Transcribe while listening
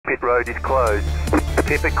road is closed.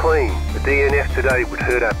 Keep it clean. The DNF today would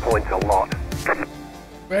hurt our points a lot.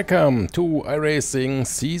 Welcome to iRacing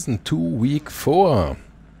Season 2 Week 4.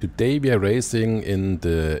 Today we are racing in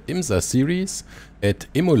the IMSA series at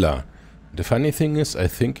Imola. The funny thing is, I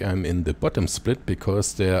think I'm in the bottom split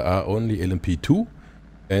because there are only LMP2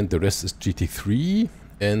 and the rest is GT3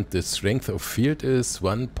 and the strength of field is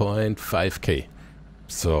 1.5k.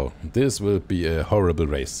 So this will be a horrible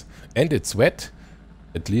race. And it's wet,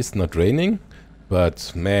 at least not raining,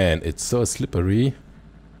 but man, it's so slippery.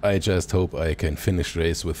 I just hope I can finish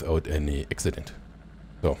race without any accident.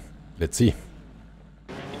 So, let's see.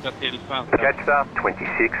 Catch up,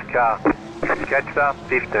 26 car. Catch up,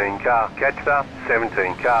 15 car. Catch up,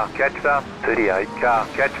 17 car. Catch up, 38 car.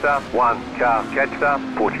 Catch up, 1 car. Catch up,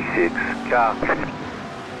 46 car.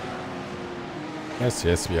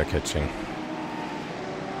 Yes, we are catching.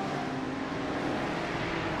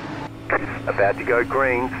 About to go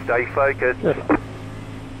green, stay focused. The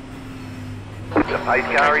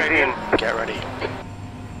pace car is in. Get ready.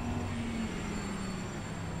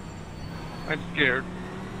 I'm scared.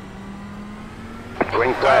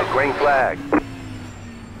 Green flag, green flag.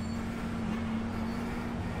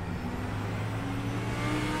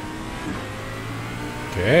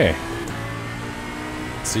 Okay.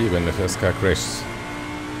 Let's see when the first car crashes.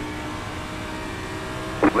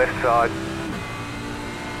 Left side.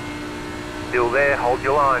 Still there, hold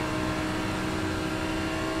your line.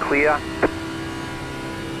 Clear.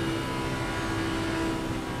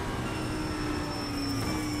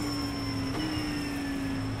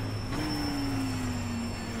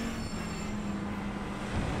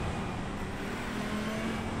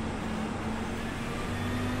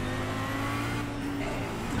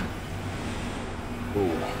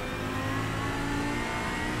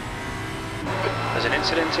 There's an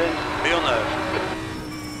incident in Villeneuve.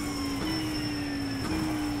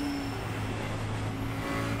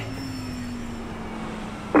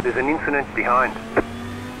 There's an incident behind.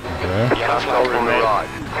 Okay. Yellow Car flag stop on the red. right.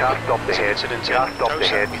 Car stop There's an ahead. incident Car in stop Tosa.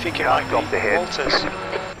 ahead. We think it Car might stop be ahead.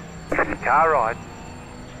 Walters. Car right.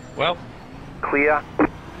 Well, Clear.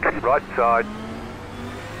 Right side.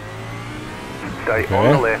 Stay Okay.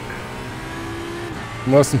 on the left.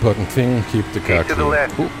 Most important thing, keep the car Keep to the clean.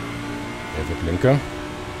 left. Ooh. We have a blinker.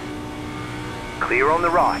 Clear on the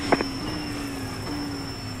right.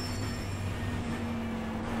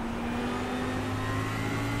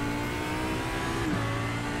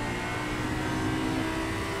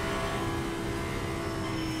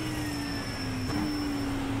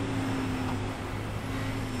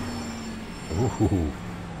 Ooh.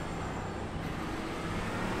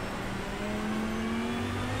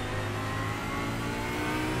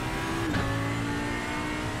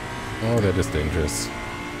 Oh, that is dangerous.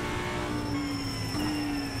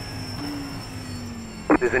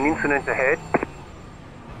 There's an incident ahead.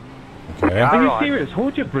 Okay. Car Are you right. serious?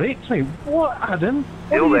 Hold your brakes, mate. What, Adam?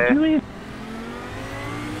 Still what are there. you doing?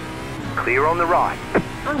 Clear on the right.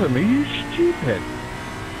 Adam, are you stupid?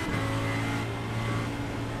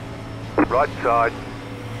 Right side.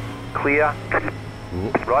 Clear.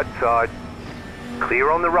 Ooh. Right side.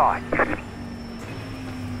 Clear on the right.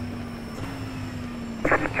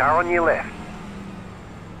 Car on your left.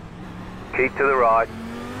 Keep to the right.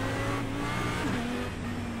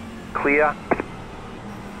 Clear.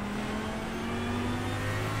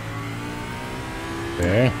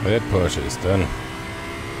 Okay, that Porsche is done.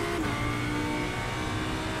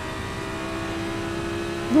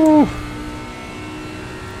 Woo.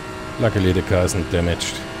 Luckily the car isn't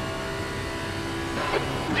damaged.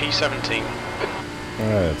 P17. Ah,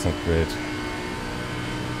 that's not great.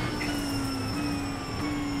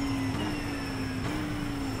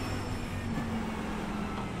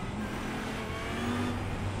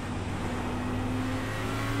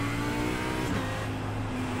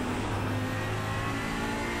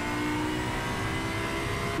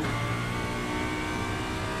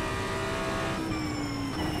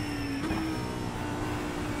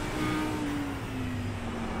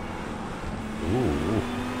 Ooh.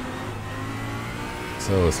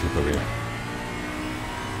 So slippery.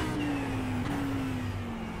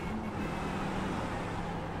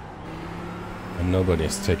 And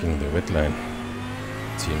nobody's taking the wet line,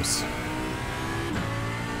 seems.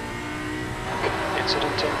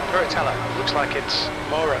 Incident in Peritello. Looks like it's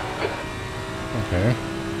Mora. Okay.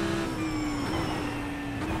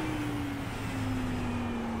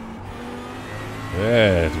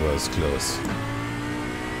 That was close.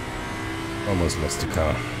 Almost lost the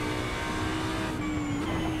car.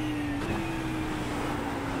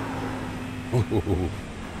 Ooh.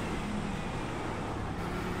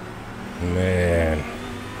 Man.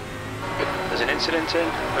 There's an incident in,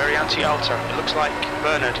 very anti-alter. It looks like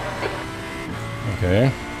Bernard.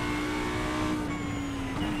 Okay.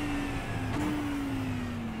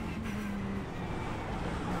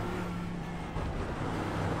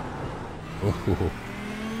 Oh.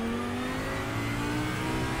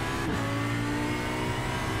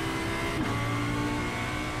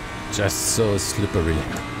 Just so slippery.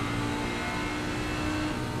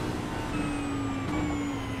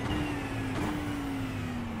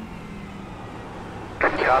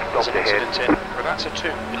 Car stopped ahead. Incident in, that's a 2.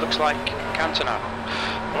 It looks like Canton now.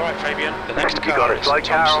 Alright Fabian, the next car You got a is slow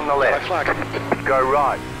car Thompson. on the left. Flag. Go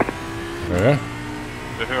right. Ja.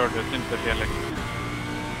 Du hörde inte Felix.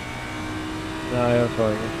 Nej, jag sa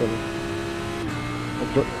inget.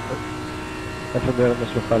 Jag funderar om jag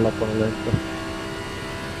ska skälla på den eller inte.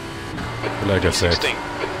 Like I said, 16.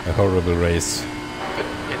 a horrible race.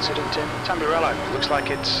 Incident in Tamburello. Looks like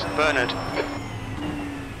it's Bernard.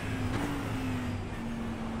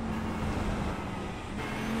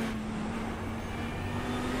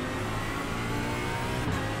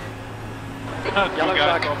 Yellow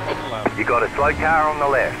flag. You got a slow car on the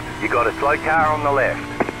left. You got a slow car on the left.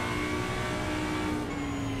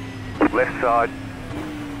 Left side.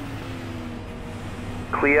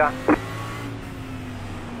 Clear.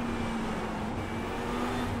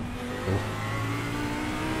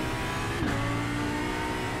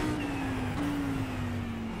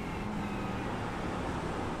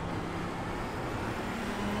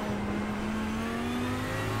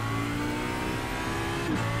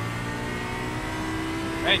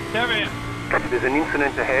 Hey Kevin! There's an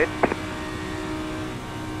incident ahead.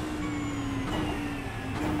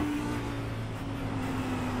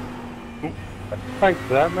 Thanks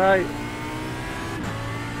for that, mate.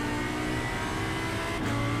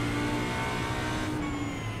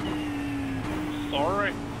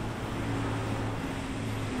 Sorry.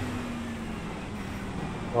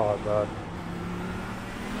 Oh, God.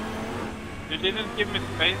 You didn't give me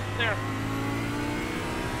space there.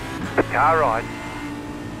 Car right.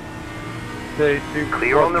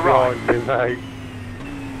 Clear on the right. Mate.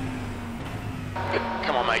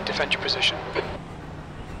 Come on mate, defend your position.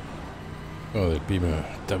 Oh, the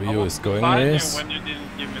BMW I was is going beside you race. when you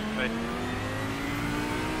didn't give me space.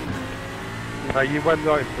 You went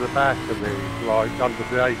right to the back of me, like under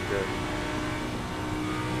the apron.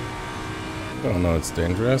 Oh no, it's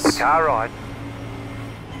dangerous. Car right.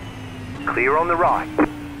 Clear on the right.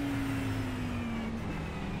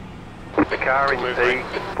 The car in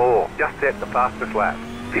P4 just set the fastest lap.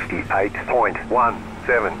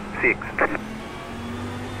 58.176.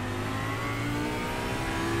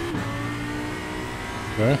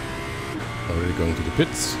 Okay. Already going to the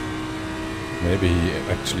pits. Maybe he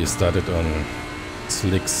actually started on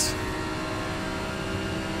slicks.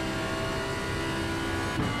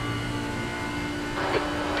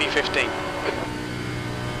 P15.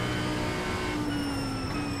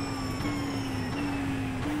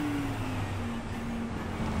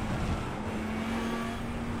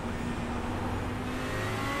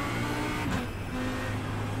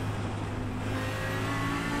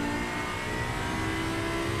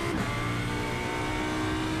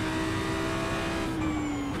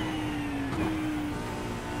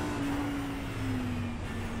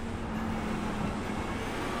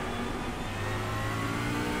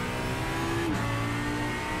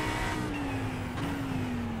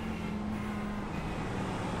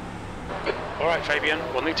 Alright Fabian,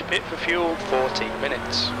 we'll need to pit for fuel 40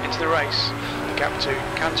 minutes. Into the race, the gap to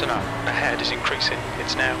Cantona ahead is increasing.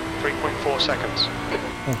 It's now 3.4 seconds.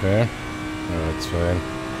 Okay. That's fine.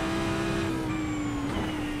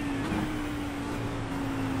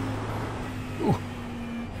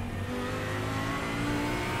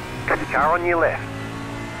 Car on your left.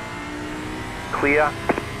 Clear.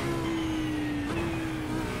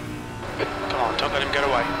 Come on, don't let him get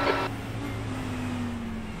away.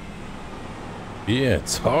 Yeah,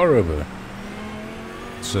 it's horrible.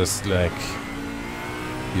 It's just like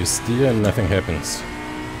you steer and nothing happens.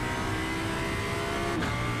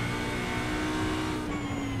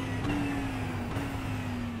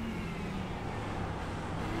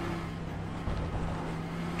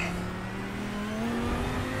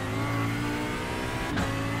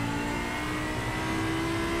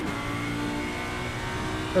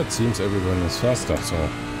 It seems everyone is faster, so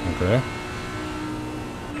okay.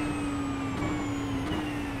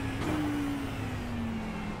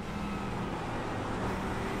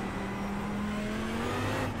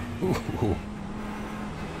 Ooh.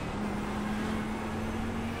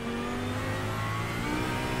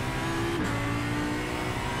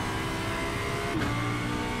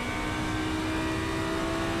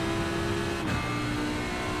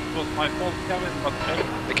 It was My fault, Kevin, but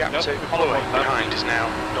The gap just to before Holloway that- behind is now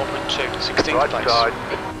 0.2 to 16th Right place. side.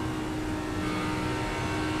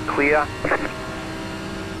 Clear.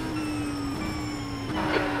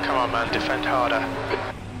 Come on, man, defend harder.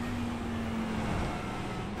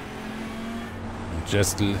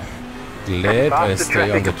 Just glad I Faster stay on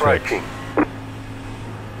traffic the track. approaching.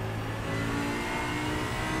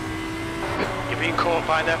 You're being caught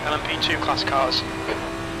by the LMP2 class cars.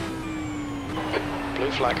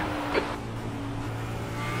 Blue flag.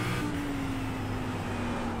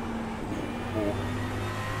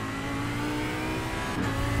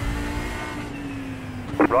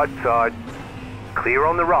 Right side. Clear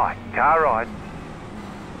on the right. Car right.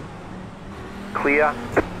 Clear.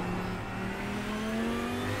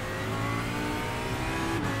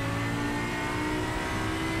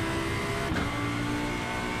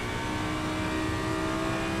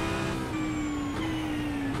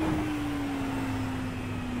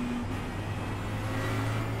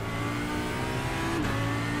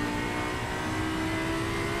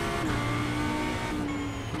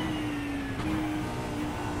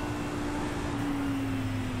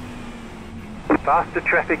 Faster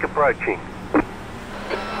traffic approaching.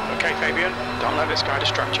 Okay, Fabian, don't let this guy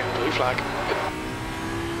distract you. Blue flag.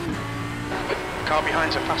 The car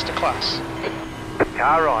behind's a faster class.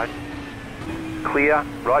 Car right. Clear.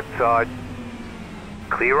 Right side.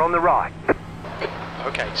 Clear on the right.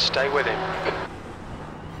 Okay, stay with him.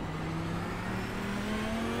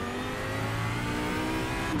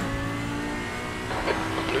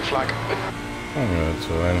 Blue flag. Oh, that's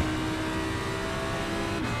fine.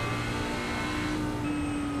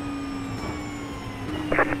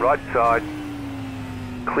 Right side.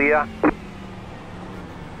 Clear.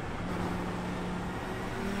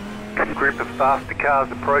 Group of faster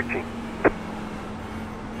cars approaching.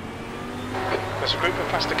 There's a group of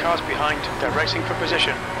faster cars behind. They're racing for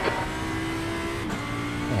position.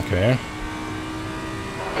 Okay.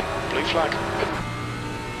 Blue flag.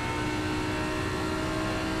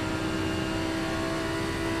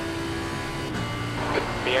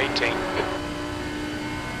 B18.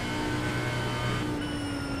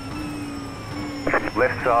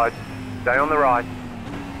 Left side. Stay on the right.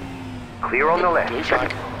 Clear on the left. Blue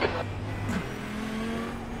flag.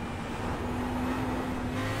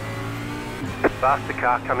 Faster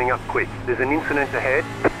car coming up quick. There's an incident ahead.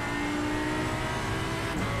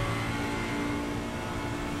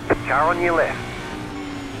 Car on your left.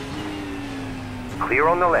 Clear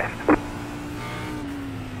on the left.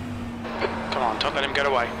 Come on, don't let him get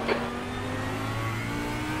away.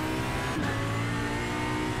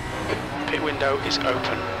 Pit window is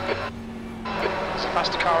open. There's a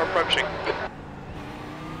faster car approaching.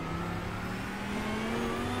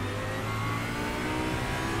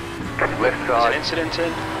 Left There's an side. incident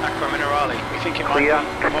in Aqua Minerale. We think it Clear.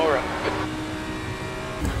 might be Imola.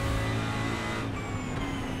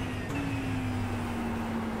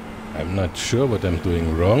 I'm not sure what I'm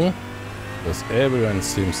doing wrong, because everyone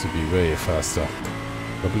seems to be way faster.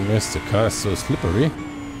 Problem is the car is so slippery.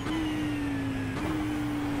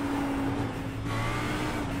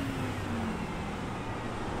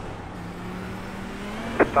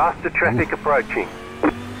 Faster traffic approaching.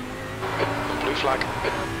 Blue flag.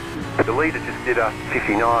 The leader just did a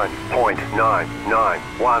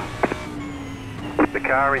 59.991. The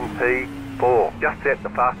car in P4 just set the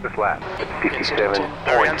fastest lap. Incident in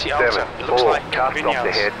Variante Alta. It looks 57.74. like Car stopped Vinyals.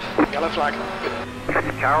 ahead. Yellow flag.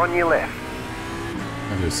 Car on your left.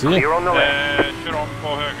 And you see? Clear on the left. Kör om på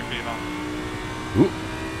högersidan.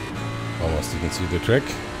 Almost didn't see the track.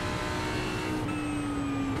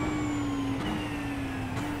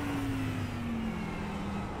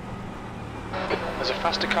 There's a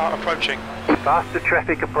faster car approaching. Faster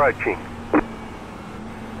traffic approaching.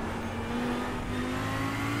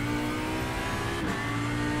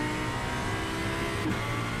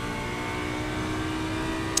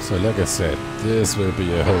 So like I said, this will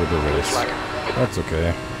be a horrible race. Flag. That's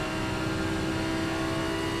okay. –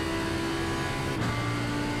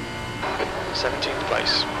 17th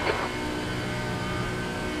place.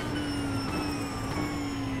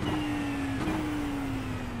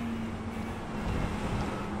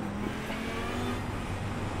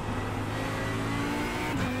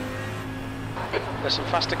 There's some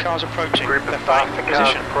faster cars approaching. Group They're of fighting faster for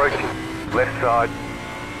cars position. approaching. Left side.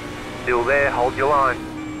 Still there. Hold your line.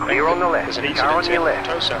 Clear on the left. There's an Car on incident your in left.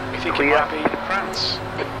 Tosa. We think Clear. it might be France.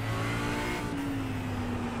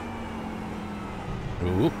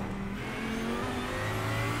 Ooh.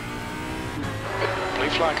 Blue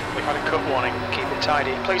flag. We've had a cut warning. Keep it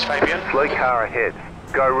tidy. Please, Fabian. Slow car ahead.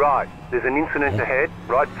 Go right. There's an incident ahead.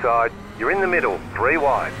 Right side. You're in the middle, 3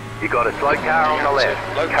 wide. You got a slow car on the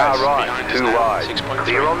left. Lopez Car behind right, us 2 now, wide. 6.3.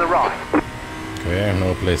 Clear on the right. Okay,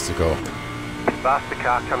 no place to go. Faster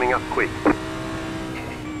car coming up quick.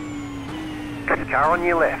 Car on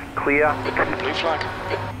your left, clear. Blue flag.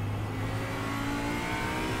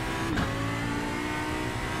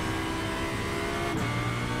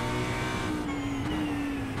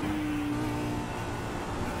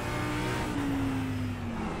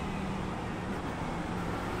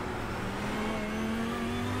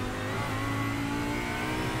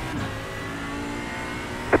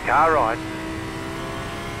 Car right.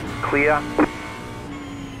 Clear.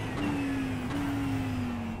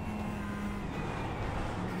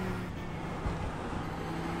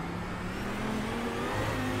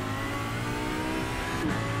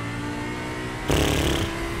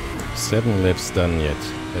 Seven laps done yet.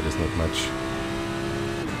 That is not much.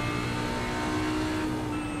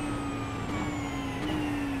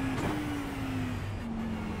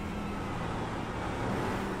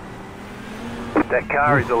 That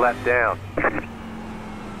car is a lap down.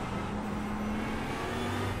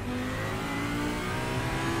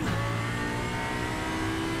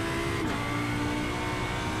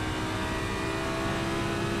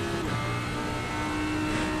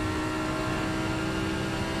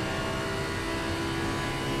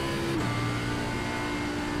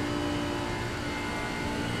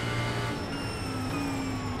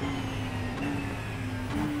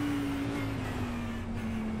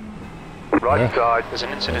 Right Yeah. side. There's an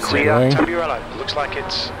incident Clear. in Taburello. It looks like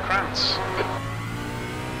it's Krantz.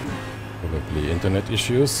 Probably internet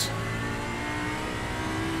issues.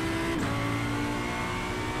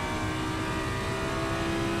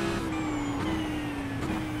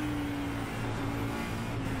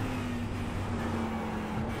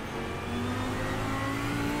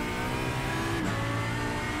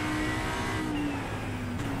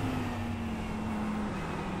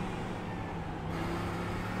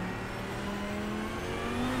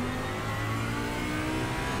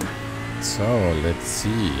 So, let's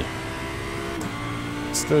see.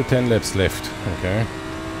 Still 10 laps left, okay.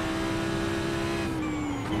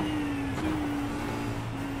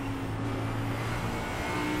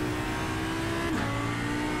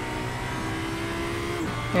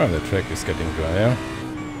 Oh, the track is getting drier.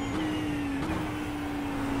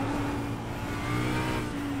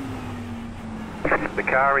 The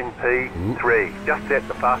car in P3 just set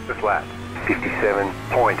the fastest lap.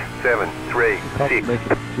 57.736. Can't make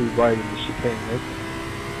it too wide in the chicane, right?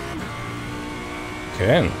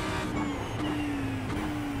 Can.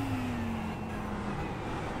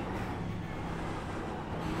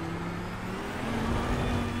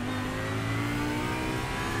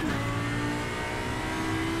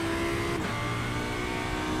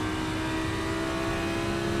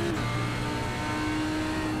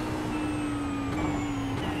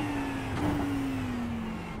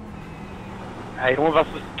 Ey Junge, was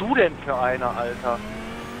bist du denn für einer, Alter?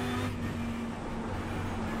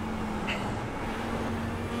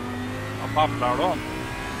 Han babblar då.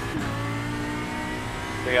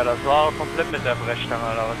 Digga, das war komplett mit der Brechstange,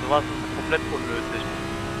 Alter. Sowas ist komplett unnötig.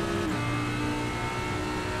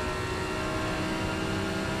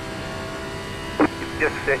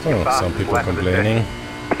 Just set So, your some fastest people lap of the complaining. session.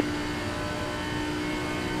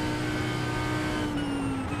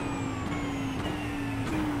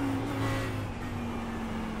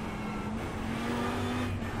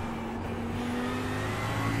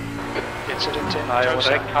 Incident in Nein, Tosa.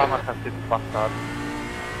 direkt Karma kannst du den Bastard.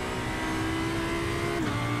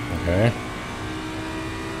 Okay.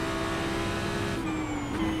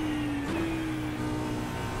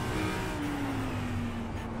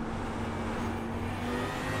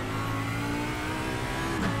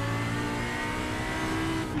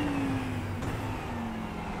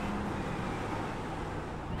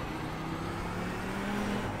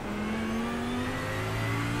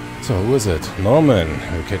 So, who is it? Norman.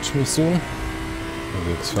 Will catch me soon?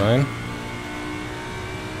 Looks fine.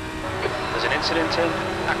 There's an incident in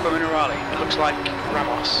Aqua Minerale. It looks like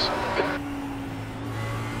Ramos.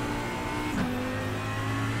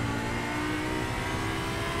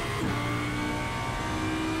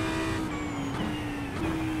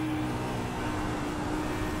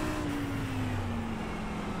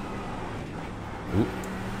 Ooh.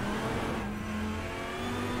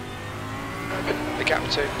 The gap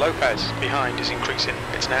to Lopez behind is increasing.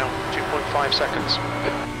 It's now 2.5 seconds.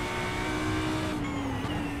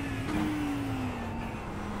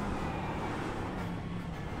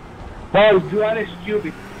 Paul, you are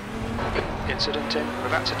stupid. Incident in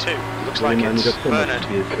Ravazza 2. Looks like it's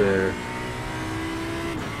Bernard.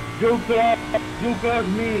 You cross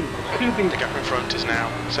me. Stupid. The gap in front is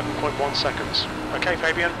now 7.1 seconds. Okay,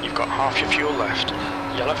 Fabian, you've got half your fuel left.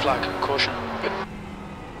 Yellow flag, caution.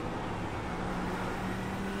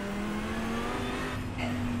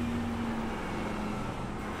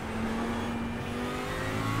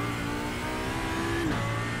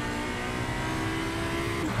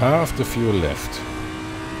 Half the fuel left.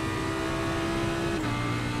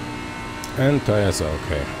 And tires are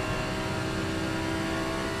okay.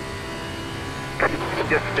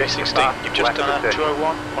 Just Day 16, you've just done a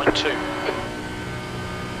 201.2.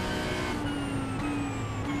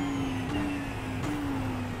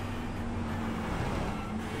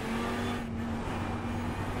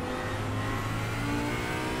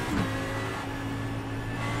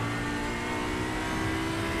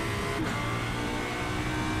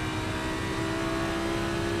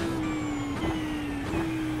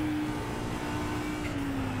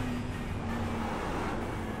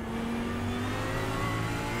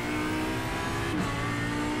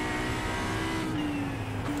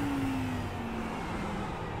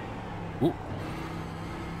 Ooh.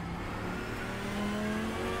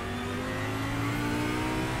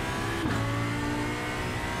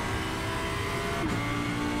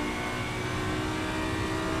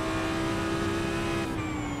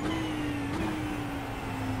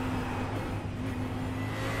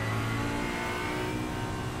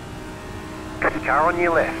 Car on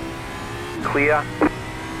your left. Clear.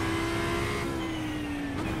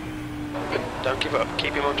 Don't give up,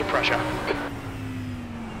 keep him under pressure.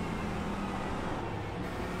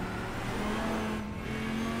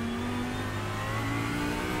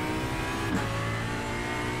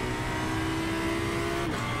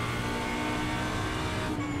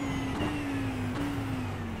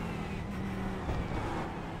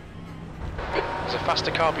 There's a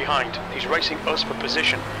faster car behind. He's racing us for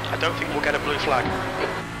position. I don't think we'll get a blue flag.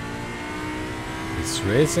 It's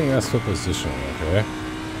racing us for position, okay.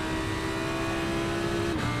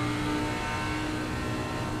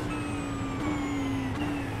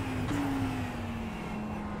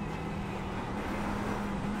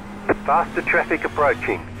 Faster traffic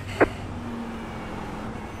approaching.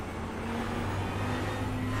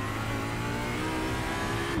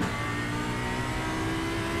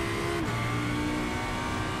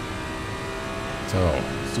 So,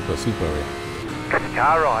 super.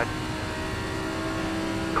 Car right.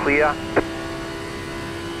 Clear.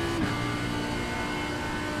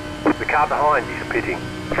 The car behind is pitting.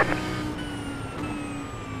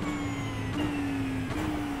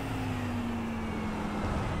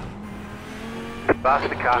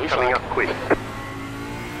 Faster car coming up quick.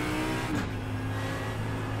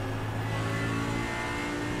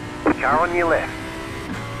 Car on your left.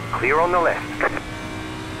 Clear on the left.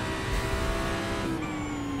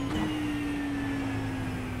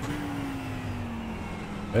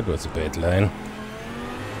 That was a bad line.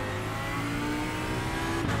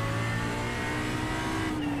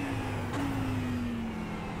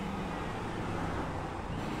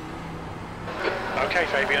 Okay,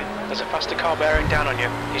 Fabian, there's a faster car bearing down on you.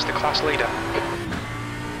 He's the class leader.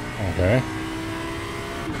 Okay.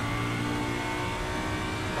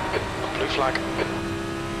 Blue flag.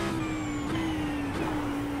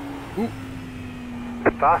 Ooh.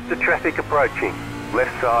 Faster traffic approaching.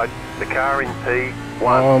 Left side. The car in P1.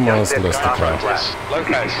 Almost lost the car. Lopez.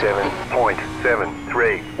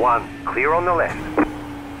 57.731. Clear on the left.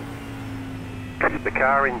 The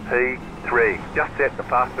car in P3. Just set the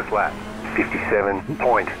fastest lap.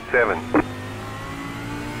 57.7.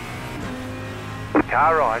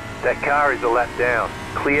 Car right. That car is a lap down.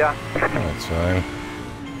 Clear. That's fine.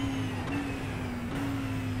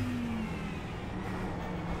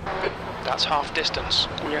 That's half distance.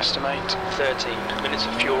 We estimate 13 minutes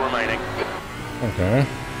of fuel remaining. Okay.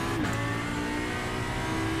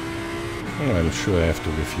 Oh, I'm sure I have to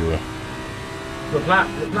refuel. The flat.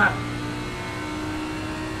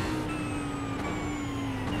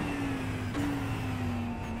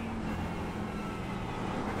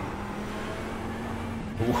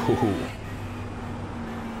 Ooh.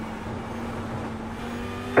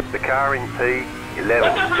 The car in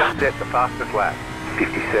P11. Just set the fastest lap.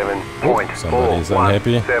 57.417. Somebody's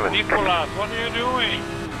unhappy. Nicholas, what are you doing?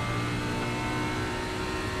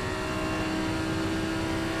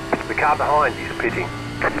 The car behind is pitting.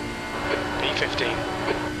 P15.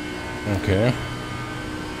 Okay.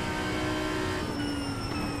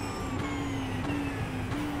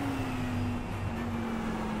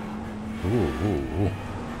 Ooh.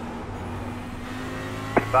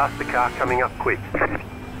 Faster car coming up quick. I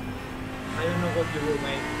don't know what you will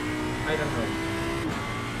make. I don't know.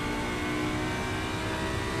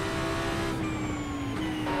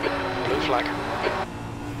 flag.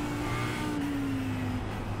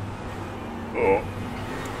 Oh.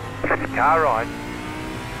 Car right.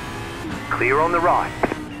 Clear on the right.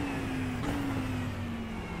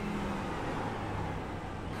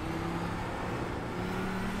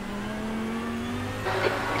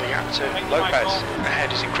 The gap to Lopez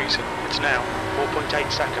ahead is increasing. It's now 4.8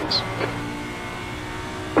 seconds.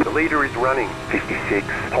 The leader is running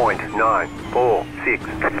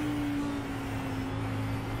 56.946.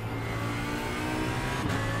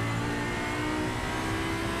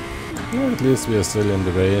 Well, at least we are still in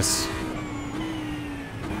the race.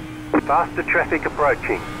 Faster traffic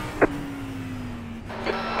approaching.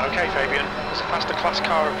 Okay, Fabian, there's a faster class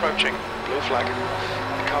car approaching. Blue flag.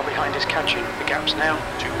 The car behind is catching. The gap's now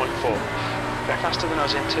 2.4. They're faster than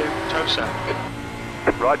us into Tosa.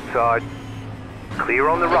 Right side. Clear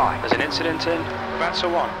on the right. There's an incident in Vatsa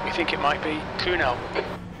 1. We think it might be Kunal.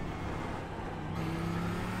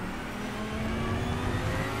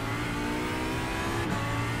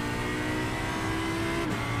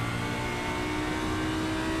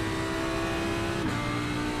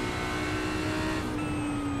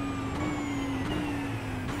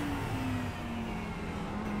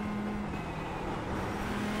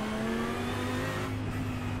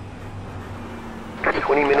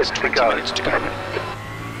 Minutes to go.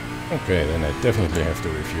 Okay, then I definitely have to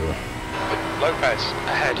refuel. Lopez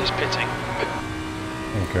ahead is pitting.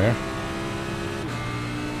 Okay.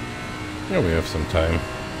 Yeah, we have some time.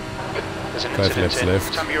 There's an 5 laps incident in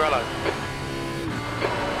left. Tamburello.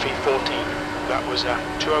 V14. That was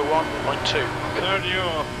 201.2.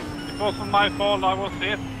 Sergio, it wasn't my fault, I was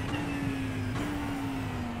hit.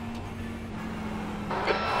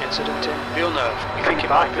 Incident in Villeneuve. We think it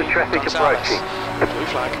Faster might be traffic Gonzalez. approaching. Blue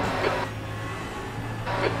flag.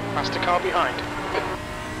 Faster car behind.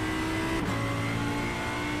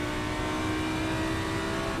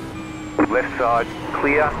 Left side.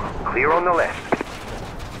 Clear. Clear on the left.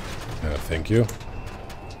 Thank you.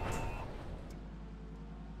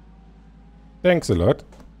 Thanks a lot.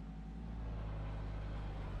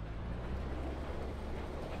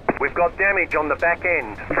 We've got damage on the back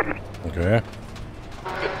end. Okay.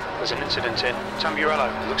 There's an incident in Tamburello.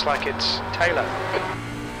 It looks like it's Taylor.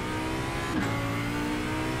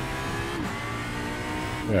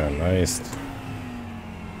 Yeah, nice.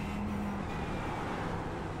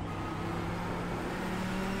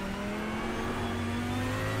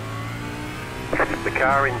 The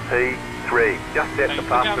car in P3 just set the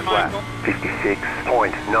fastest lap.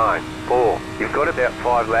 56.94. You've got about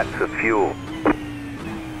 5 laps of fuel.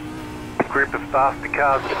 Group of faster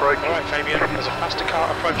cars approaching. Alright, Fabian, there's a faster car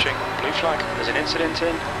approaching. Blue flag. There's an incident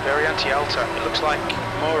in Variante Alta. It looks like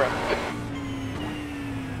Mora.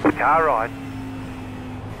 Car right.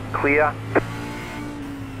 Clear.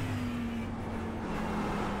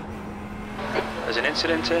 There's an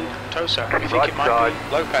incident in Tosa. We think Right it might side. be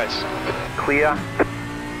Lopez. Clear.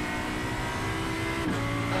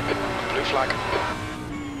 Blue flag.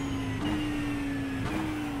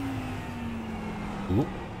 Ooh.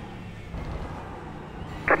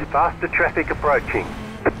 Faster traffic approaching.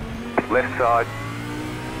 Left side.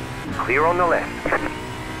 Clear on the left.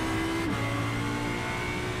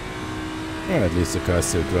 Well, at least the car is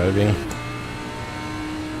still driving.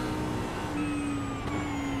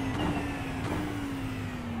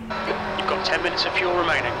 You've got 10 minutes of fuel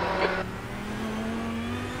remaining.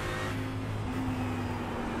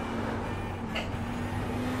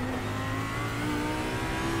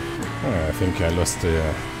 I think I lost the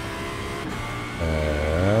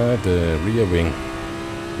rear wing.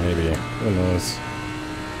 Maybe. Who knows?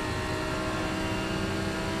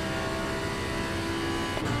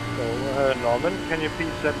 So, Norman, can you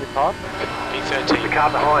please let me park? B13. The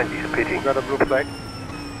car behind is pitting. Got a blue flag.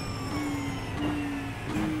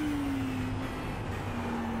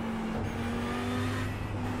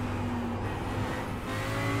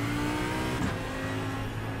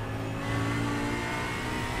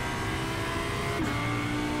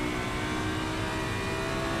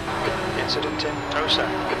 Incident in Tosa.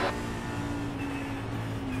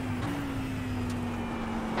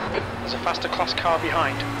 There's a faster class car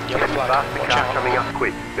behind. Yellow flag. Faster Watch car out. coming up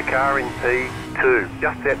quick. The car in P2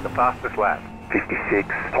 just set the fastest lap.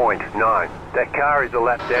 56.9. That car is a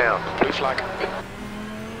lap down. Blue flag.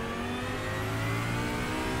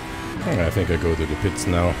 I think I go to the pits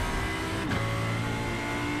now.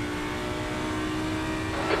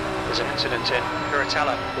 There's an incident in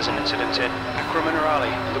Curatella. There's an incident in Acqua Minerale.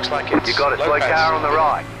 It looks like it's You got a slow Lopez. car on the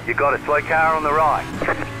right. You got a slow car on the right.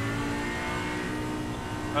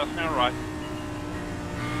 That's not right.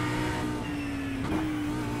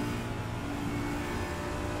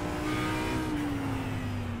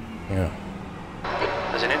 Yeah.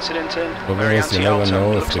 There's an incident in. Otherwise, you never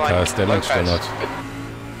know if the Looks car is like damaged or Lopez. not.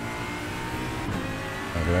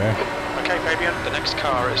 Okay. Okay, Fabian, the next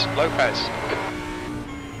car is Lopez.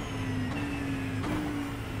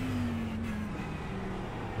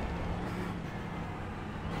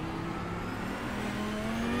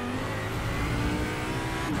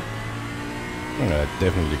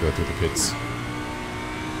 Definitely go to the pits.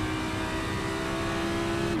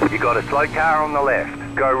 You got a slow car on the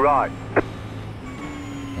left. Go right.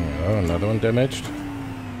 Oh, another one damaged.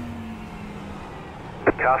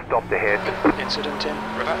 Car stopped ahead. Incident in.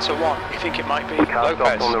 Ravazza 1. You think it might be Car Lopez?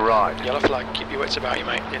 stopped on the right. Yellow flag. Keep your wits about you,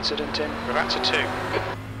 mate. Incident in. Ravazza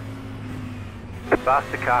 2.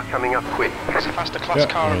 Faster car coming up quick. There's a faster class Yeah,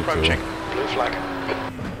 car me approaching. too. Blue flag.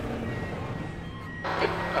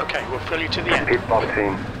 Okay, we'll fill you to the end. Pit box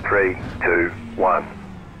in 3, 2, 1.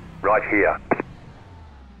 Right here.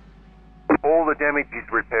 All the damage is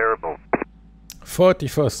repairable.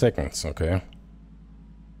 44 seconds, okay.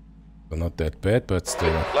 So not that bad, but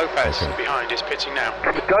still. Lopez okay. behind is pitting now.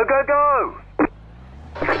 Go, go, go!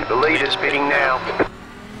 The leader's pitting now.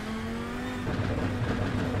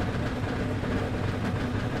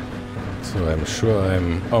 So I'm sure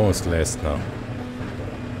I'm almost last now.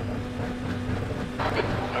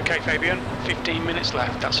 Okay, Fabian, 15 minutes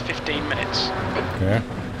left. That's 15 minutes. Okay.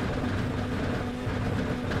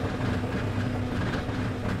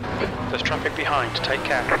 There's traffic behind. Take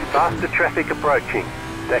care. Faster traffic approaching.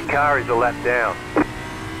 That car is a lap down.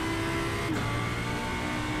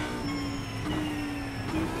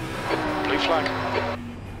 Blue flag.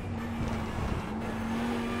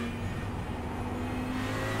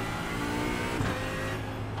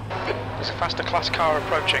 There's a faster class car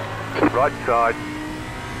approaching. Right side.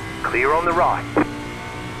 Clear on the right.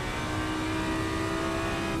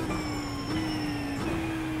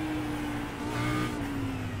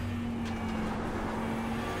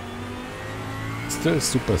 Still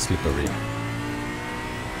super slippery.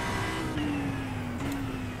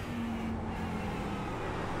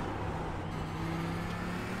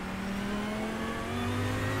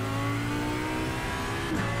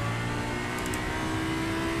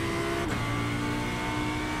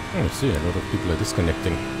 Oh, I see, a lot of people are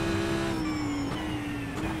disconnecting.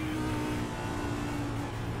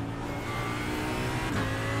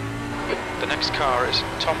 The next car is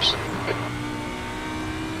Thompson.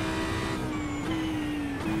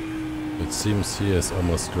 It seems here is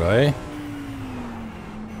almost dry.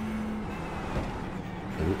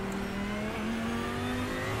 Oh.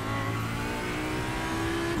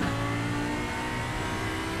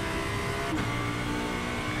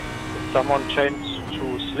 Someone changed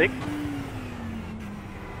to slick.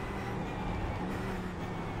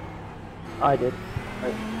 I did.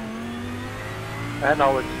 And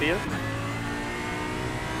now it's clear.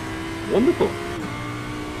 Wonderful.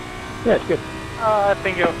 Yeah, it's good. I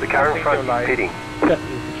think you're The car in front is lying. pitting.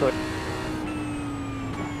 Definitely the choice.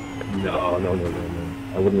 No.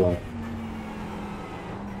 I wouldn't lie.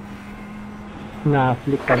 Nah,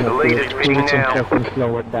 slick kind The of leader's pitting now. careful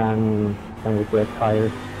slower than with wet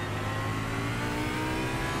tires.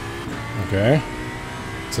 Okay.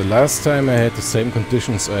 So last time I had the same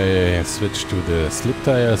conditions, I switched to the slip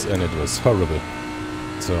tires and it was horrible.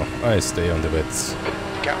 So I stay on the wets. The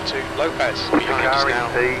gap to Lopez. The Behind car is now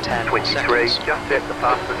in 10 P23 seconds. just set the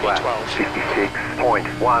fastest lap. 12.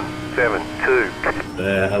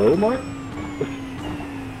 56.172. Hello, Mark?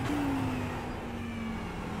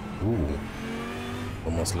 Ooh.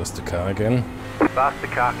 Almost lost the car again. Faster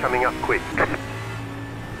car coming up quick.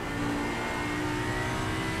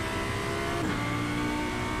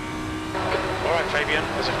 Alright, Fabian,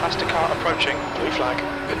 there's a faster car approaching. Blue flag.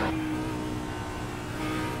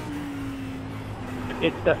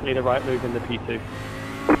 It's definitely the right move in the P2.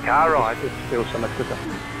 Car right. It feels so much quicker.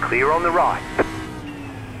 Clear on the right.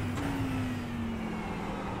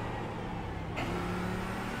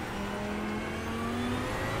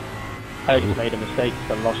 I just made a mistake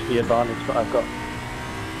and lost the advantage that I've got.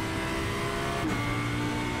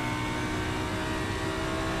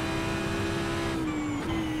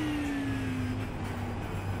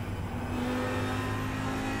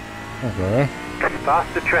 Okay.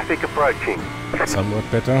 Faster traffic approaching. Somewhat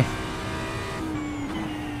better.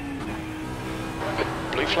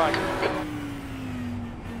 Blue flag.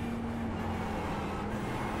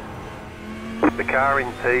 The car in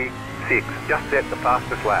P6 just set the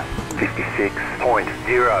fastest lap.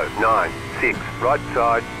 56.096. Right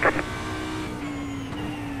side.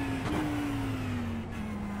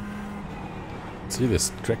 See,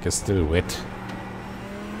 this track is still wet.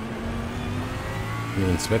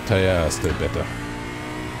 Means wet tire are still better.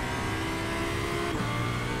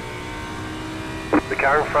 The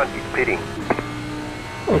car in front is pitting.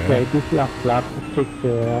 Okay, this last lap, 6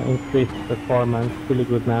 increased performance, really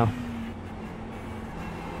good now.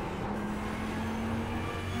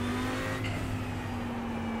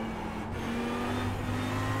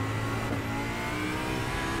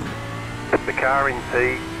 The car in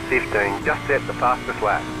P15 just set the fastest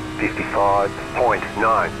lap.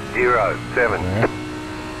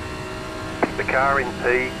 55.907. The car in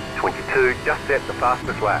P22 just set the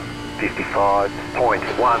fastest lap.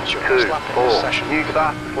 55.124. New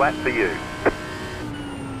fastest lap for you.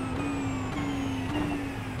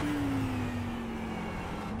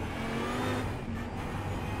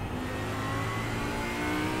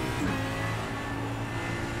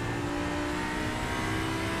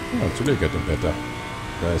 Oh, it's really getting better.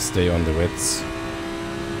 Guys, stay on the wets.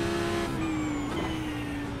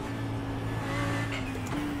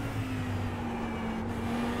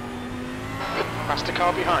 Past the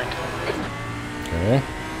car behind. Okay.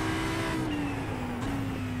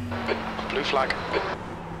 Blue flag.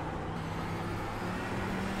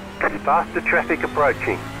 Faster traffic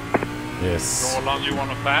approaching. Yes. Roland, you want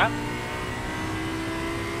to pass?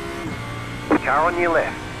 Car on your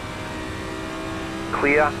left.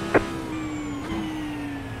 Clear.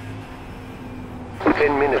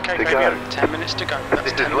 10 minutes Okay, to Fabian, go. 10 minutes to go. That's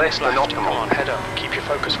This is 10 less minutes than left. Come optimal. on, head up. Keep your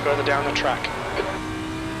focus further down the track.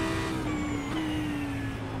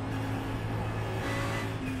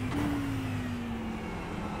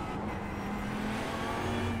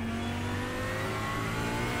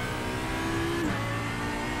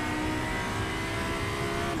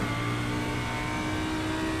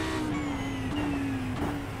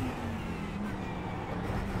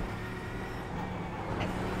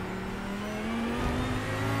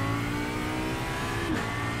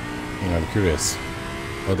 I'm curious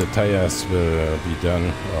how the tires will be done,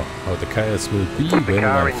 or how the tires will be The when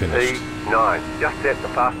car I'm in finished. P9 just set the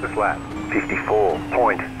fastest lap.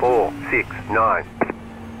 54.469.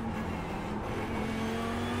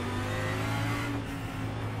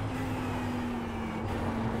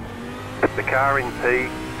 The car in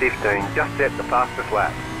P15 just set the fastest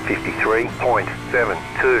lap.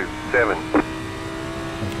 53.727.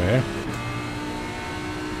 Okay.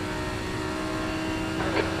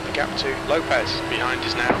 The gap to Lopez behind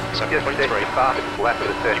is now Just set the 7.3. fastest lap of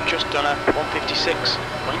the You've session. just done a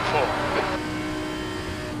 156.4.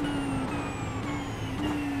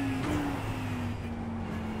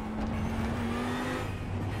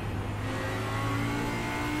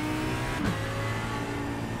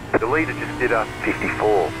 The leader just did a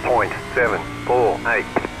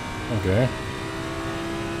 54.748. Okay.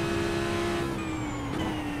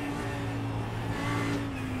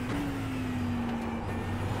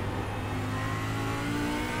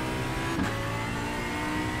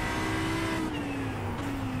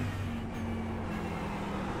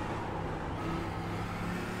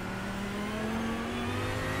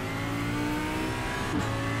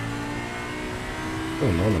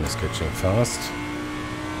 Oh, Norman is catching fast.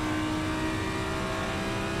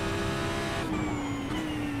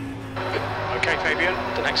 Okay, Fabian,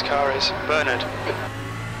 the next car is Bernard.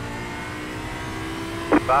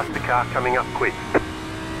 Faster car coming up quick.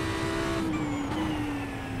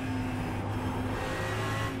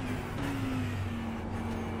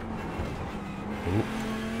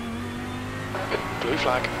 Blue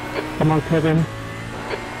flag. Come on, Kevin.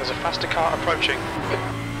 There's a faster car approaching.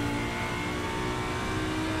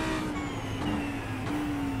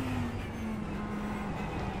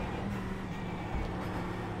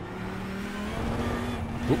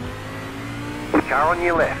 Car on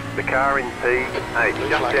your left. The car in P8 Blue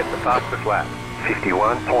just flag. set the fastest lap.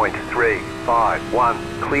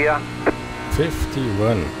 51.351. Clear.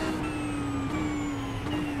 51.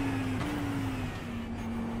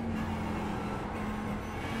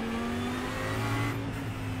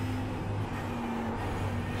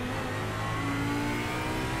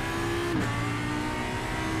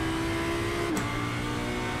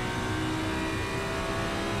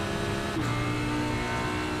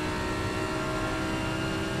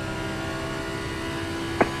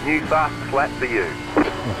 New fastest lap for you.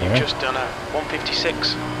 You've Okay. just done a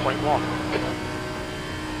 156.1.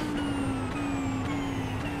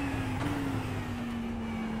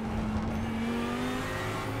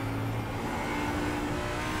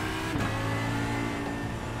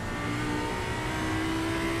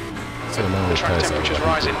 So now The the track tires temperature's are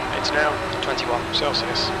rising. It's now 21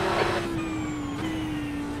 Celsius.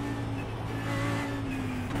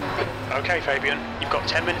 Okay, Fabian, you've got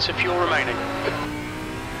 10 minutes of fuel remaining.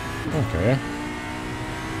 Okay.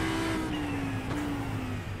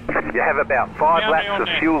 You have about 5 Yeah, laps on of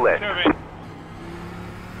there. fuel left. Kevin.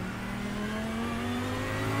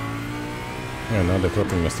 Yeah, now the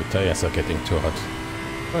problem is the tires are getting too hot.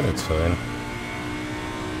 But it's fine.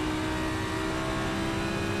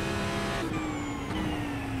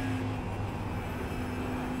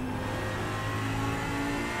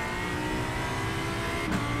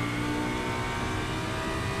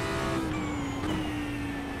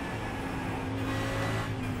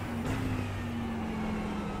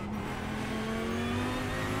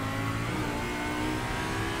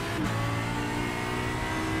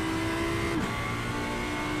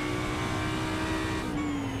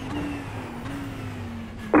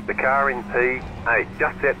 The car in P8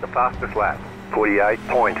 just set the fastest lap.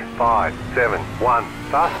 48.571.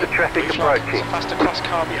 Faster traffic Blue flag. There's approaching. a faster class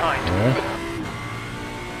car behind.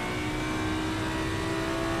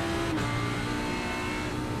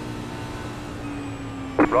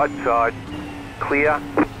 Yeah. Right side. Clear.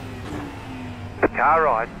 Car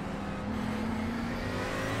right.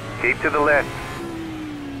 Keep to the left.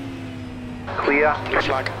 Clear. Blue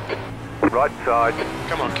flag. Right side.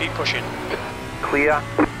 Come on, keep pushing. Clear.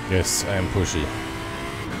 Yes, I am pushy.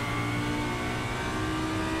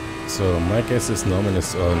 So my guess is Norman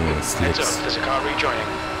is on Heads slicks. up, there's a car rejoining.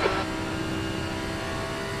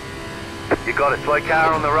 You got a slow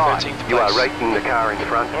car on the right. 13th You are place. raking the car in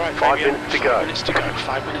front. Alright, 5 Fabian, minutes to 5 go. minutes to go,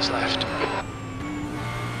 5 minutes left.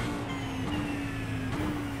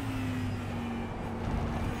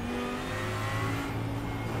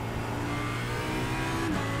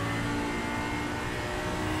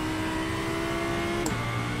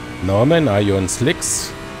 Norman, are you on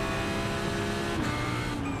slicks?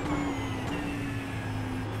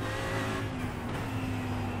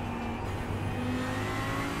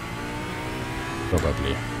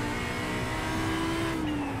 Probably.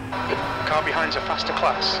 Car behind's a faster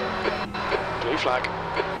class. Blue flag.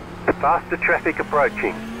 Faster traffic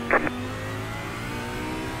approaching.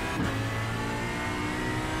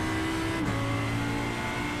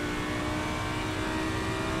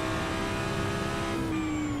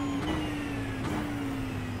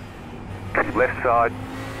 Left side.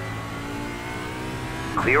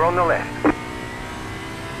 Clear on the left.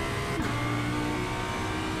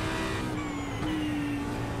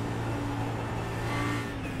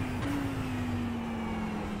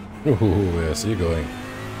 Ooh, where's he going?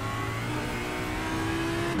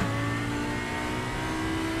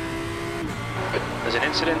 There's an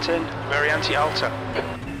incident in Variante Alta.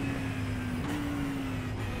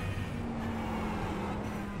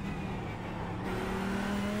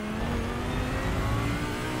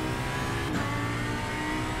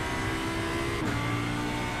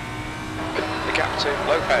 The gap to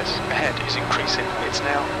Lopez ahead is increasing. It's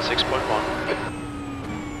now 6.1.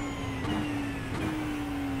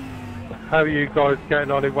 How are you guys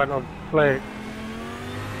getting on? It went on slick.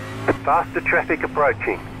 Faster traffic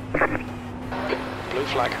approaching. Blue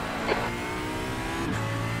flag.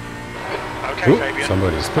 Okay, Ooh, Fabian.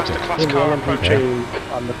 somebody's Faster pitting. class car approaching.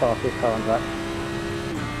 I'm the fastest car on track.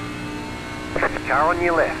 Car on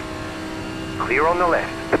your left. Clear on the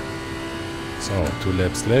left. So, 2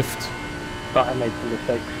 laps left. But I made some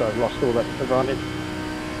mistakes, so I've lost all that advantage.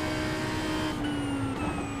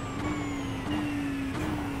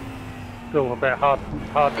 Still a bit hard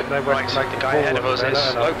to know where Right, to make the the guy ahead of us forward, is so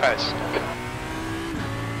I don't know. Lopez.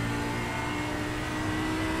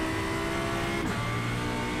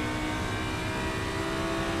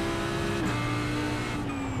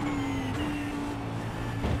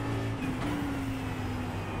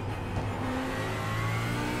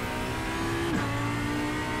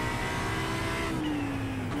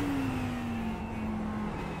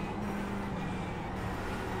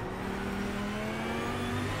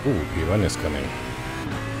 Ooh, P1 is coming.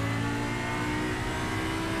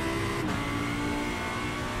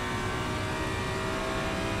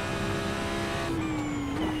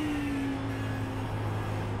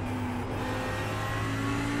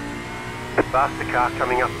 Faster car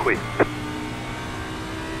coming up quick.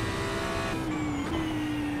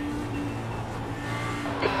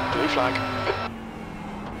 Blue flag.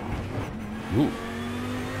 Ooh,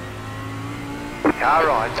 Car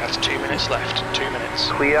right. That's 2 minutes left. 2 minutes.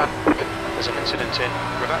 Clear. There's an incident in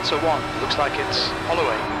Ravazza 1. Looks like it's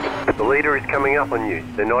Holloway. The leader is coming up on you.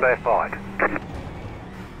 They're not our fight.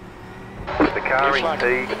 The car Blue in flag.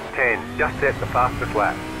 P10 just set the fastest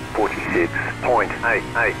lap.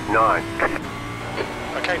 46.889.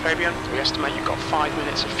 Okay, Fabian, we estimate you've got 5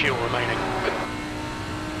 minutes of fuel remaining.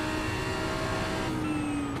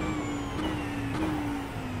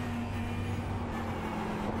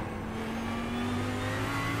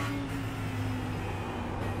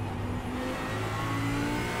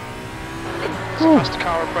 There's a faster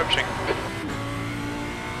car approaching.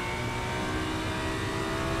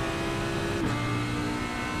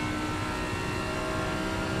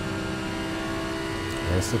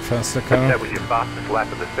 There's the faster car. That was your fastest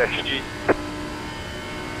lap of the session.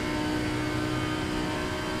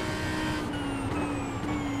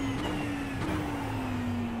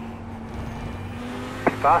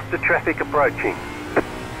 Faster traffic approaching.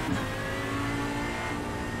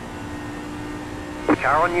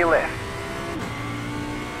 Car on your left.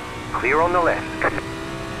 Clear on the left.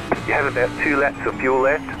 You have about 2 laps of fuel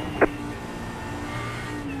left.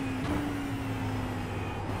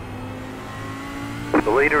 The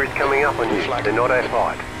leader is coming up on you. They're not at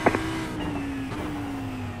height.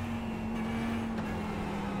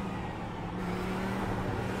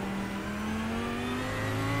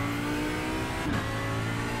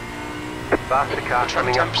 Faster car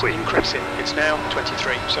coming up quick. Increasing. It's now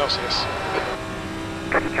 23 Celsius.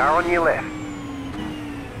 Car on your left.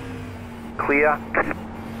 Clear.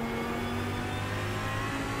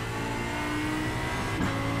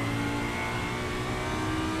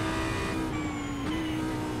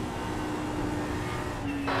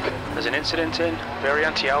 There's an incident in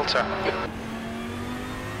Variante Alta.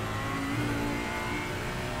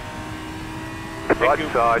 Right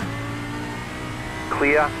side.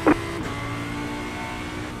 Clear.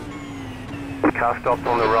 Car stopped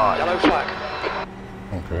on the right. Yellow flag.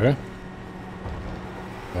 Okay.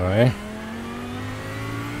 Bye.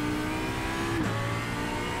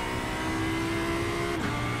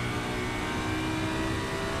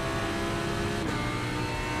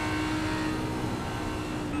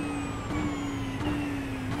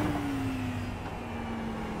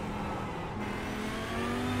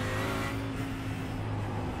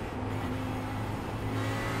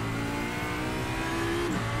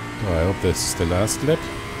 I hope this is the last lap,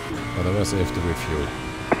 otherwise I have to refuel.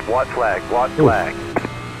 White flag, white flag.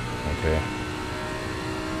 Okay.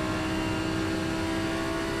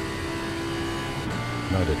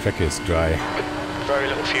 Now the track is dry. Very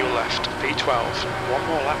little fuel left. P12. One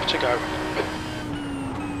more lap to go.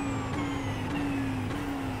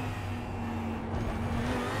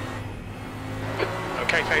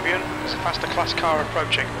 Okay, Fabian. There's a faster class car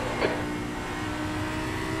approaching.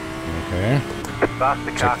 Okay.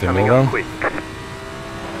 Faster car Check them coming over. up quick.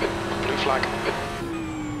 Blue flag.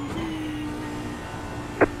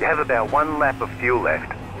 You have about 1 lap of fuel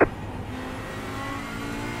left.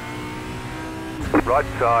 Right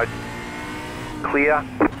side. Clear.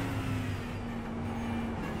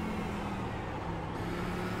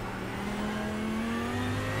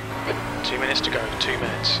 Two minutes to go. 2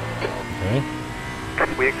 minutes. Okay.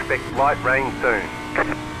 We expect light rain soon.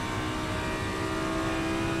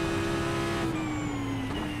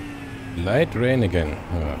 Light rain again.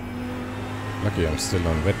 Lucky I'm still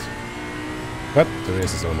on wet. But the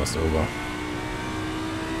race is almost over.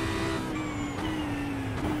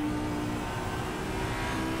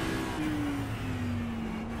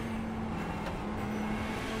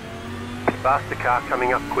 Faster car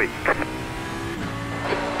coming up quick.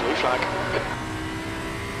 Blue flag.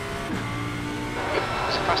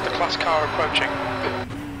 There's a faster class car approaching.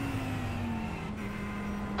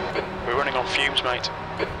 We're running on fumes, mate.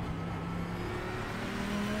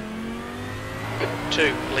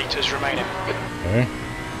 2 litres remaining. Okay.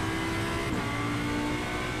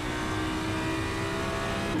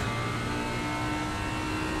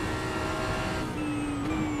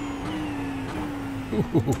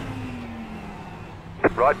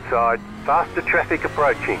 Right side. Faster traffic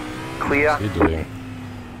approaching. Clear. What's he doing?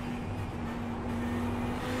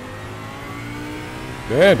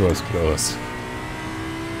 That was close.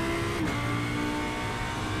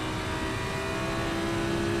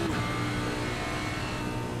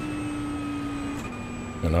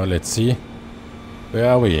 And now let's see.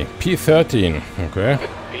 Where are we? P13. Okay.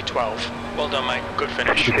 P12. Well done, mate. Good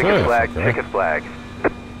finish. Good. Checkered flag, Okay. checkered flag.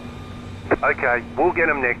 Okay, we'll get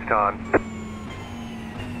them next time.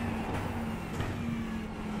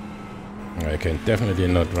 I can definitely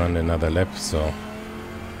not run another lap, so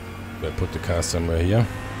I'll put the car somewhere here.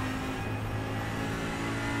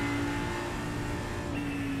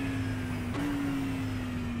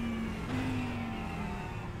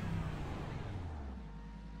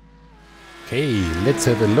 Okay, let's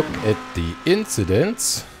have a look at the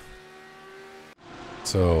incidents.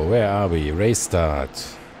 So, where are we? Race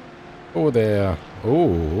start. Oh, there.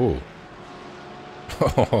 Oh.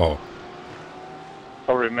 Oh.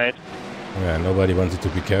 Sorry, mate. Yeah, nobody wanted to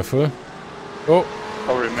be careful. Oh,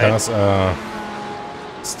 Sorry, mate. cars are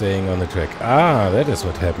staying on the track. Ah, that is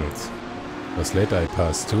what happened. Because later I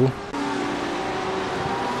passed too.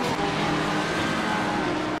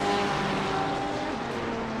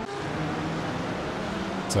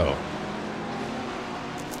 So.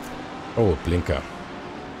 Oh, blinker.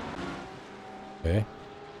 Okay.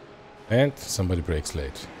 And somebody brakes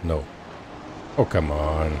late. No. Oh, come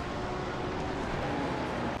on.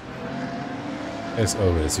 As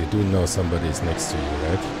always, you do know somebody's next to you,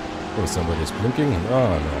 right? Oh, somebody's blinking?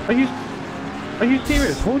 Oh, no. Are you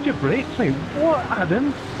serious? Hold your brakes, mate. What,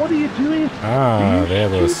 Adam? What are you doing? Ah, there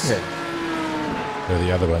was... stupid? Where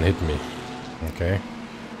the other one hit me. Okay.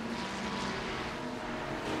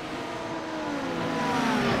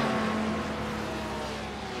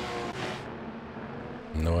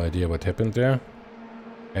 No idea what happened there.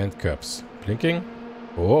 And curbs. Blinking.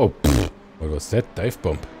 Oh, pfft. What was that? Dive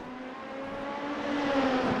bomb.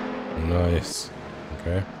 Nice.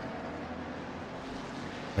 Okay.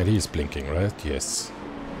 And he's blinking, right? Yes.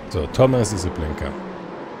 So Thomas is a blinker.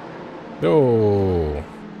 Oh.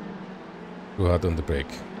 Too hard on the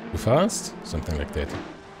brake. Too fast? Something like that.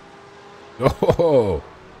 Oh.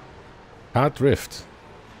 Hard drift.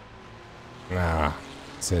 Ah.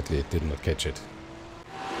 Sadly, it did not catch it.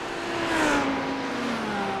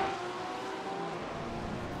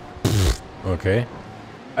 Okay.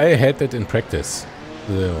 I had that in practice.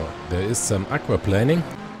 So, there is some aquaplaning,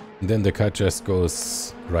 and then the car just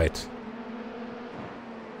goes right.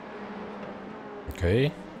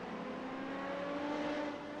 Okay.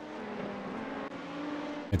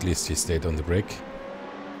 At least he stayed on the brake.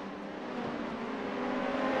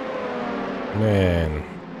 Man.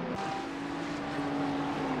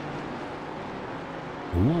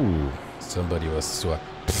 Ooh, somebody was so...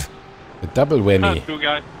 Pff, a double whammy. Two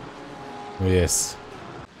guys. Yes.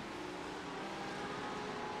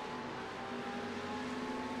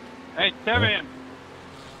 Hey, Kevin.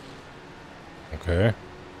 Okay.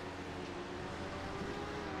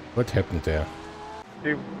 What happened there?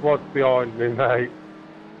 He was behind me, mate.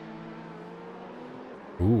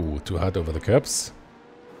 Ooh, too hard over the curbs.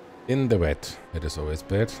 In the wet. That is always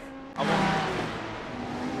bad. I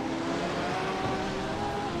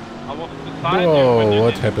was beside you when Whoa, you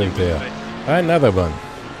what did happened the there? mistake. Another one.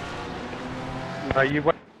 No, you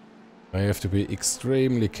went. I have to be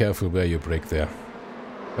extremely careful where you brake there.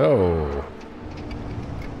 Oh.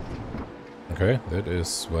 Okay, that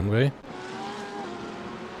is one way.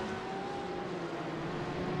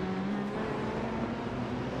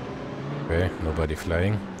 Okay, nobody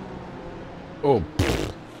flying. Oh.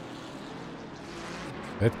 Pfft.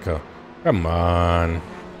 That car. Come on.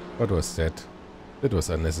 What was that? That was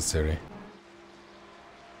unnecessary.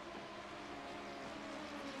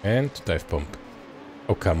 And dive bomb.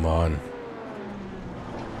 Oh, come on.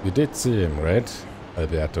 You did see him, right,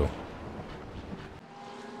 Alberto?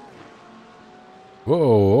 Whoa,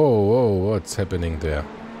 whoa, whoa, what's happening there?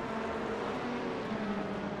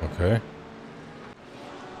 Okay.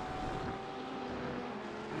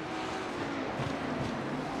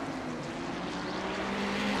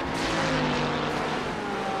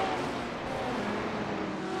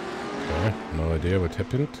 Okay, no idea what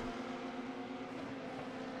happened.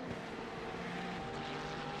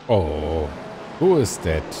 Oh, who is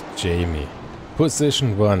that? Jamie.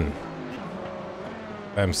 Position 1.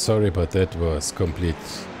 I'm sorry, but that was complete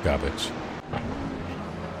garbage.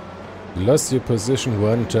 You lost your position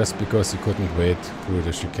 1 just because you couldn't wait through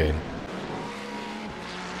the chicane.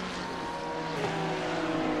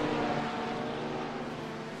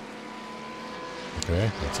 Okay,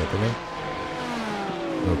 what's happening?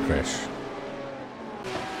 No crash.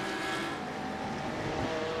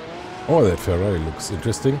 Oh, that Ferrari looks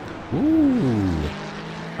interesting. Ooh.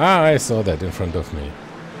 Ah, I saw that in front of me.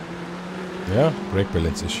 Yeah, brake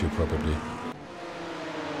balance issue probably.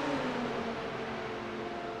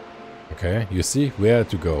 Okay, you see where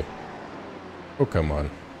to go. Oh, come on.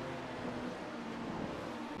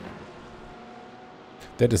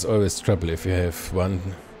 That is always trouble if you have one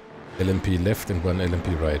LMP left and one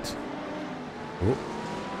LMP right. Oh.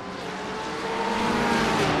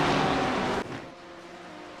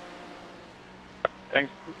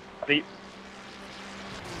 Thanks. Please.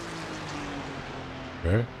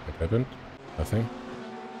 Okay, what happened? Nothing.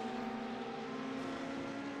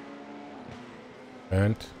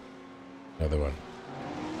 And another one.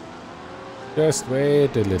 Just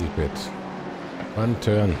wait a little bit. One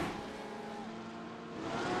turn.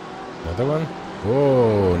 Another one?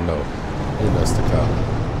 Oh no. He lost the car.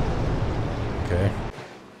 Okay.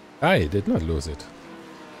 Ah, he did not lose it.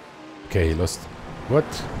 Okay, he lost.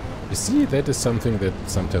 What? You see, that is something that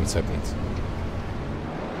sometimes happens.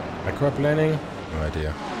 Aquaplaning? No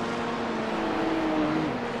idea.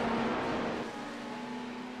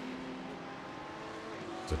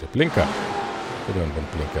 So the blinker. We don't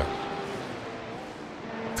want blinker.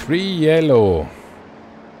 3 yellow.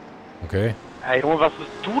 Okay. Ey, Junge, was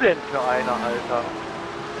bist du denn für einer, Alter?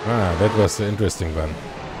 Ah, that was the interesting one.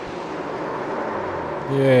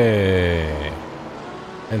 Yay!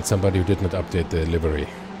 And somebody who did not update the livery.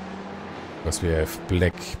 Because we have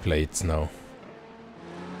black plates now.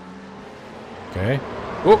 Okay.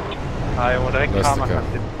 Oh! Ah, Junge, direkt Lost the Karma car.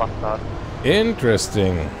 kannst den Bastard.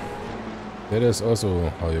 Interesting. That is also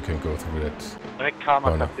how you can go through that. Direkt Karma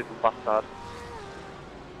Oh, no. kannst den Bastard.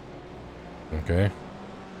 Okay.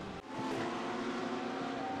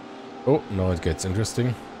 Oh, now it gets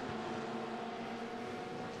interesting.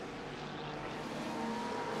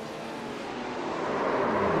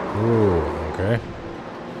 Oh, okay.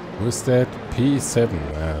 Who's that? P7.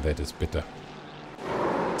 Ah, that is bitter.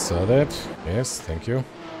 Saw that. Yes, thank you.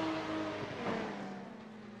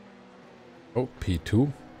 Oh,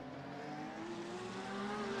 P2.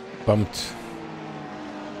 Bumped.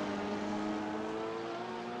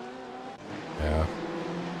 Yeah.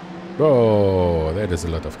 Oh, that is a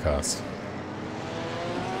lot of cars.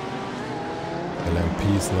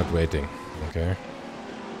 LMP is not waiting. Okay.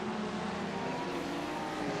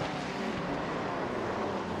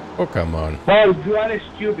 Oh, come on. Paul, you are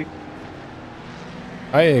stupid.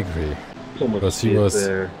 I agree. So much Because he shit was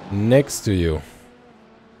there. next to you.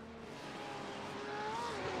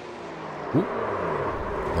 Ooh.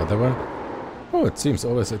 Another one. Oh, it seems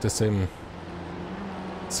always at the same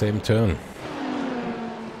turn.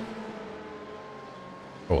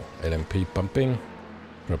 Oh, LMP bumping?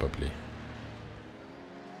 Probably.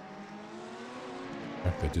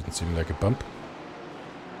 That didn't seem like a bump.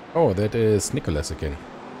 Oh, that is Nicholas again.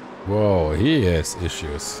 Whoa, he has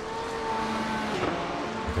issues.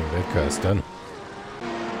 I think that car is done.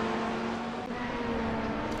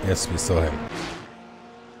 Yes, we saw him.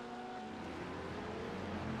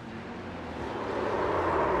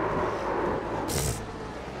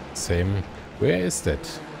 Same. Where is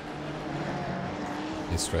that?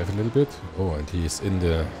 Please drive a little bit. Oh, and he's in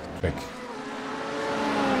the track.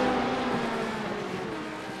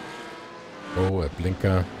 Oh, a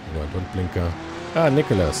blinker. No, I don't blinker. Ah,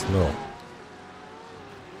 Nicholas, no.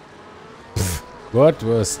 What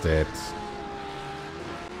was that?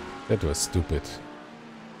 That was stupid.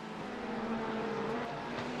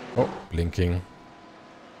 Oh, blinking.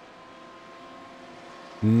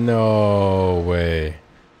 No way.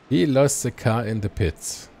 He lost the car in the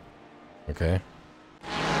pits. Okay.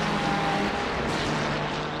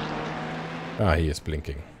 Ah, he is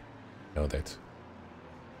blinking. Know that.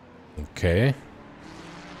 Okay.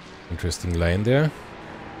 Interesting line there.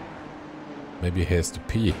 Maybe he has to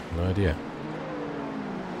pee. No idea.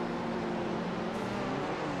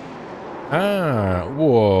 Ah,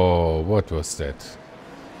 whoa, what was that?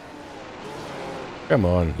 Come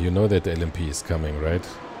on, you know that LMP is coming, right?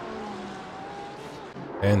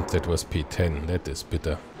 And that was P10, that is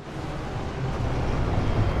bitter.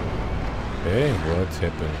 Okay, what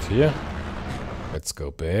happened here? Let's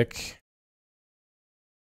go back.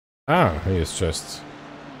 Ah, he is just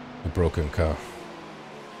a broken car.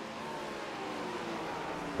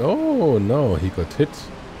 Oh no, he got hit.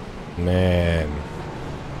 Man.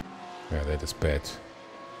 Yeah, that is bad.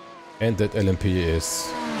 And that LMP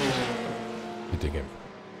is hitting him.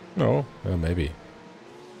 No, maybe.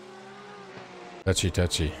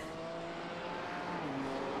 Touchy.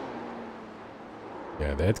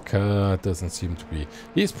 Yeah, that car doesn't seem to be...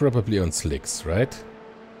 He's probably on slicks, right?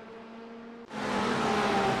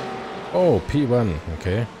 Oh, P1,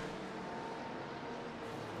 okay.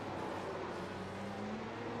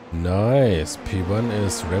 Nice, P1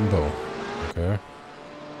 is Rambo. Okay.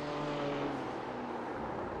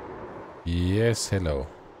 Yes, hello.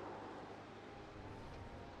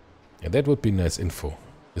 Yeah, that would be nice info.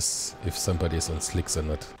 Is if somebody is on slicks or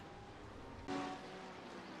not.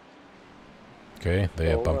 Okay,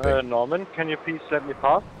 they are bumping. Norman, can you please let me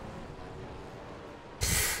pass?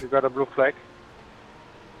 You got a blue flag.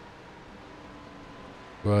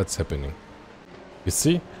 What's happening? You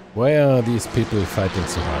see? Why are these people fighting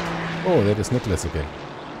so hard? Oh, that is Nicholas again.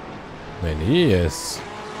 Man, he has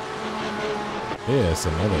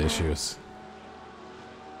some other issues.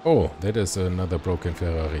 Oh, that is another broken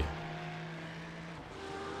Ferrari.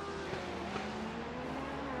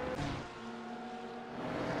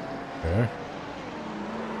 Okay.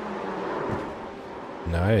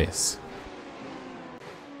 Nice.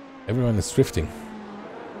 Everyone is drifting.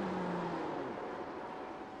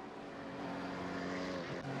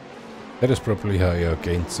 That is probably how you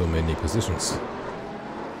gained so many positions.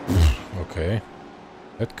 Okay.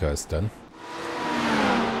 That car is done.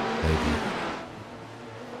 Maybe.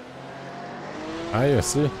 Ah, you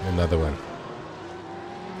see? Another one.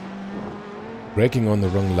 Braking on the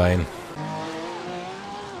wrong line.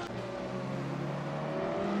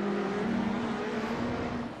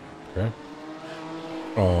 Okay.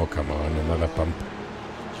 Oh, come on. Another bump.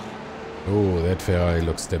 Oh, that Ferrari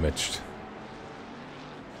looks damaged.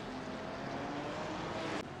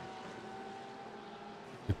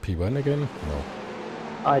 Did P1 again? No.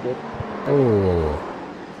 I did. Oh.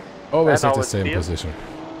 Always And at the now it's same clear. position.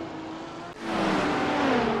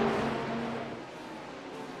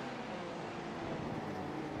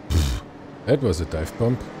 That was a dive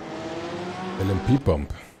bump. LMP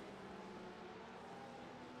bump.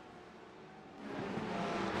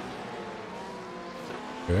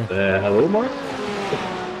 Okay. Hello, Mark?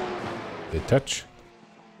 They touch.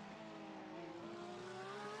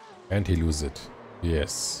 And he loses it.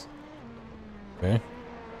 Yes. Okay.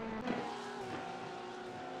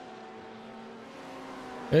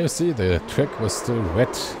 You see, the track was still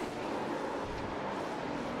wet.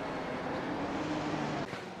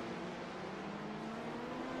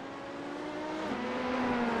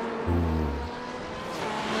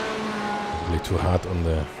 Probably too hard on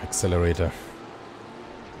the accelerator.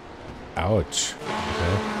 Ouch.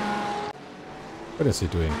 Okay. What is he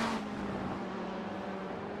doing?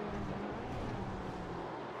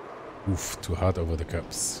 Oof, too hard over the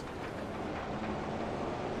cups.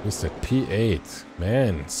 Who's that? P8.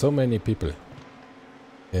 Man, so many people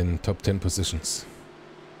in top 10 positions.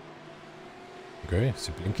 Okay, is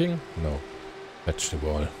he blinking? No. Touch the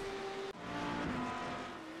wall.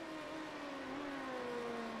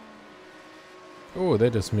 Oh,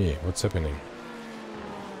 that is me. What's happening?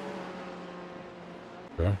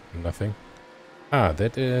 Sure, nothing. Ah,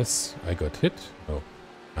 that is... I got hit? No.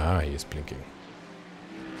 Ah, he is blinking.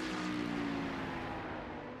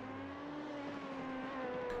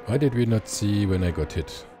 Why did we not see when I got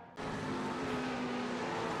hit?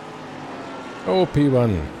 Oh,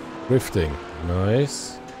 P1. Drifting.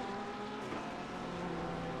 Nice.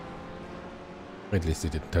 At least he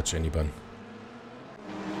didn't touch anyone.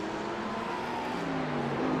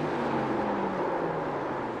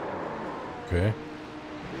 Okay.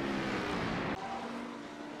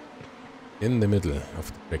 In the middle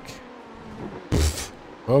of the track.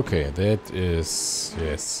 Okay, that is...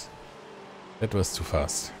 yes. That was too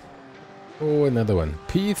fast. Oh, another one.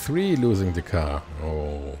 P3 losing the car.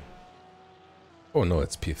 Oh. Oh no,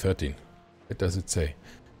 it's P13. What does it say?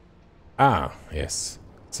 Ah, yes.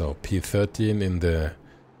 So P13 in the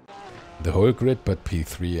whole grid, but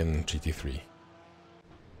P3 in GT3.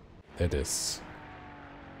 That is...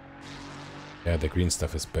 yeah, the green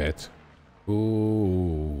stuff is bad.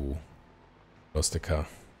 Ooh. Lost the car.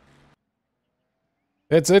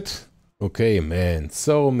 That's it. Okay, man.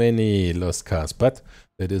 So many lost cars. But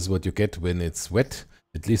that is what you get when it's wet.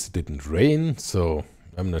 At least it didn't rain, so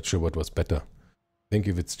I'm not sure what was better. I think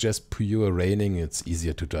if it's just pure raining, it's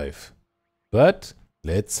easier to drive. But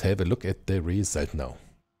let's have a look at the result now.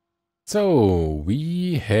 So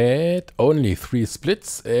we had only 3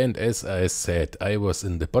 splits, and as I said, I was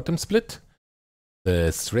in the bottom split.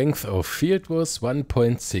 The strength of field was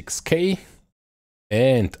 1.6k,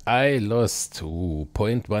 and I lost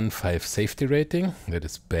 0.15 safety rating. That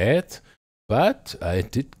is bad, but I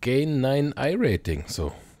did gain 9 iRating,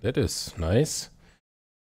 so that is nice.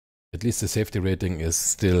 At least the safety rating is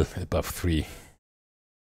still above 3.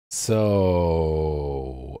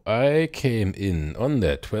 So I came in on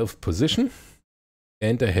the 12th position,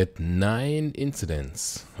 and I had 9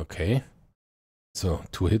 incidents. Okay, so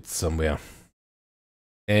 2 hits somewhere.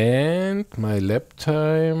 And my lap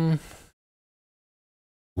time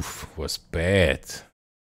was bad.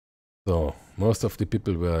 So most of the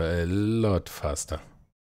people were a lot faster.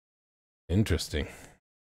 Interesting.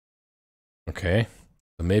 Okay,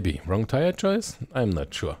 so maybe wrong tire choice? I'm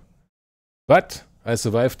not sure. But I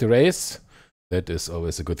survived the race. That is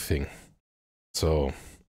always a good thing. So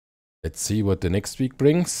let's see what the next week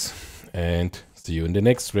brings, and see you in the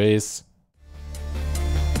next race.